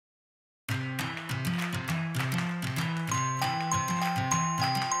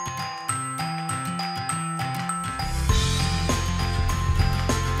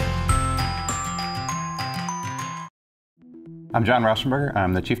I'm John Rauschenberger.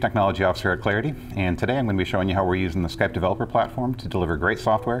 I'm the Chief Technology Officer at Clarity, and today I'm going to be showing you how we're using the Skype developer platform to deliver great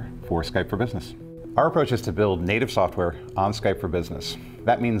software for Skype for Business. Our approach is to build native software on Skype for Business.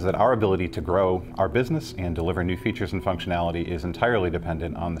 That means that our ability to grow our business and deliver new features and functionality is entirely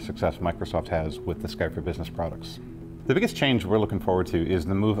dependent on the success Microsoft has with the Skype for Business products. The biggest change we're looking forward to is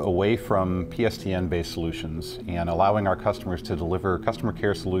the move away from PSTN-based solutions and allowing our customers to deliver customer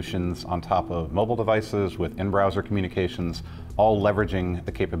care solutions on top of mobile devices with in-browser communications, all leveraging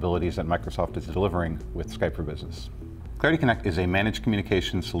the capabilities that Microsoft is delivering with Skype for Business. Clarity Connect is a managed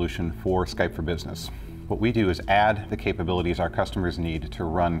communication solution for Skype for Business. What we do is add the capabilities our customers need to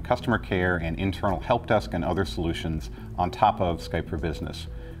run customer care and internal help desk and other solutions on top of Skype for Business.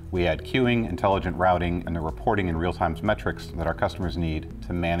 We add queuing, intelligent routing, and the reporting and real-time metrics that our customers need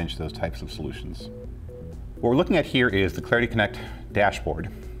to manage those types of solutions. What we're looking at here is the Clarity Connect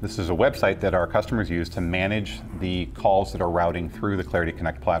dashboard. This is a website that our customers use to manage the calls that are routing through the Clarity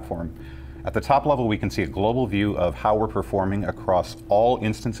Connect platform. At the top level, we can see a global view of how we're performing across all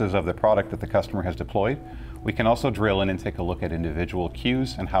instances of the product that the customer has deployed. We can also drill in and take a look at individual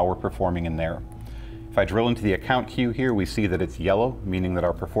queues and how we're performing in there. If I drill into the account queue here, we see that it's yellow, meaning that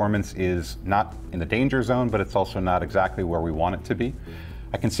our performance is not in the danger zone, but it's also not exactly where we want it to be.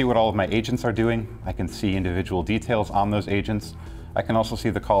 I can see what all of my agents are doing. I can see individual details on those agents. I can also see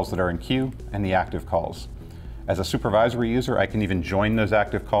the calls that are in queue and the active calls. As a supervisory user, I can even join those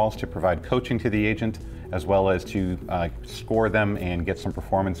active calls to provide coaching to the agent, as well as to score them and get some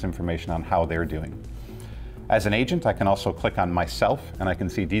performance information on how they're doing. As an agent, I can also click on myself and I can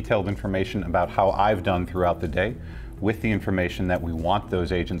see detailed information about how I've done throughout the day with the information that we want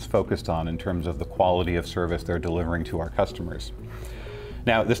those agents focused on in terms of the quality of service they're delivering to our customers.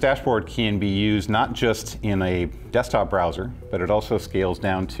 Now, this dashboard can be used not just in a desktop browser, but it also scales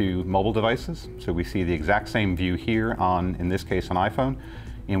down to mobile devices. So we see the exact same view here on, in this case, an iPhone,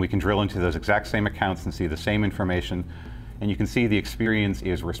 and we can drill into those exact same accounts and see the same information. And you can see the experience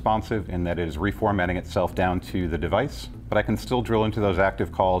is responsive in that it is reformatting itself down to the device, but I can still drill into those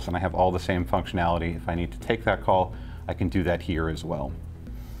active calls and I have all the same functionality. If I need to take that call, I can do that here as well.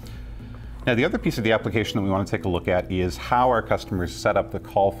 Now, the other piece of the application that we want to take a look at is how our customers set up the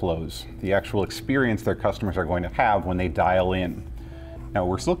call flows, the actual experience their customers are going to have when they dial in. Now,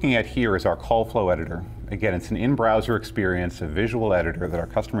 what we're looking at here is our call flow editor. Again, it's an in-browser experience, a visual editor that our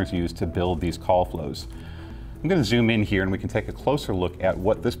customers use to build these call flows. I'm going to zoom in here and we can take a closer look at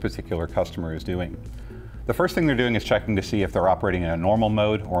what this particular customer is doing. The first thing they're doing is checking to see if they're operating in a normal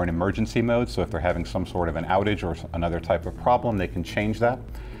mode or an emergency mode. So if they're having some sort of an outage or another type of problem, they can change that.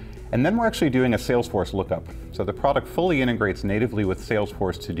 And then we're actually doing a Salesforce lookup. So the product fully integrates natively with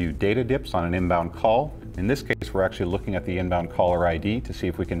Salesforce to do data dips on an inbound call. In this case, we're actually looking at the inbound caller ID to see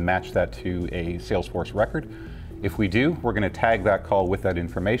if we can match that to a Salesforce record. If we do, we're going to tag that call with that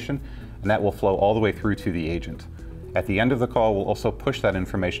information, and that will flow all the way through to the agent. At the end of the call, we'll also push that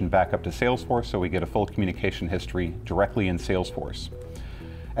information back up to Salesforce so we get a full communication history directly in Salesforce.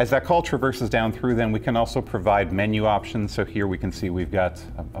 As that call traverses down through, then we can also provide menu options. So here we can see we've got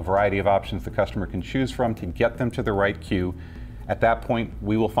a variety of options the customer can choose from to get them to the right queue. At that point,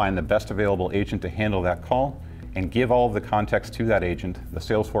 we will find the best available agent to handle that call and give all of the context to that agent, the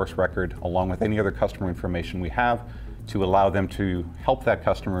Salesforce record, along with any other customer information we have, to allow them to help that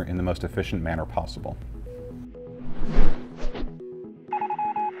customer in the most efficient manner possible.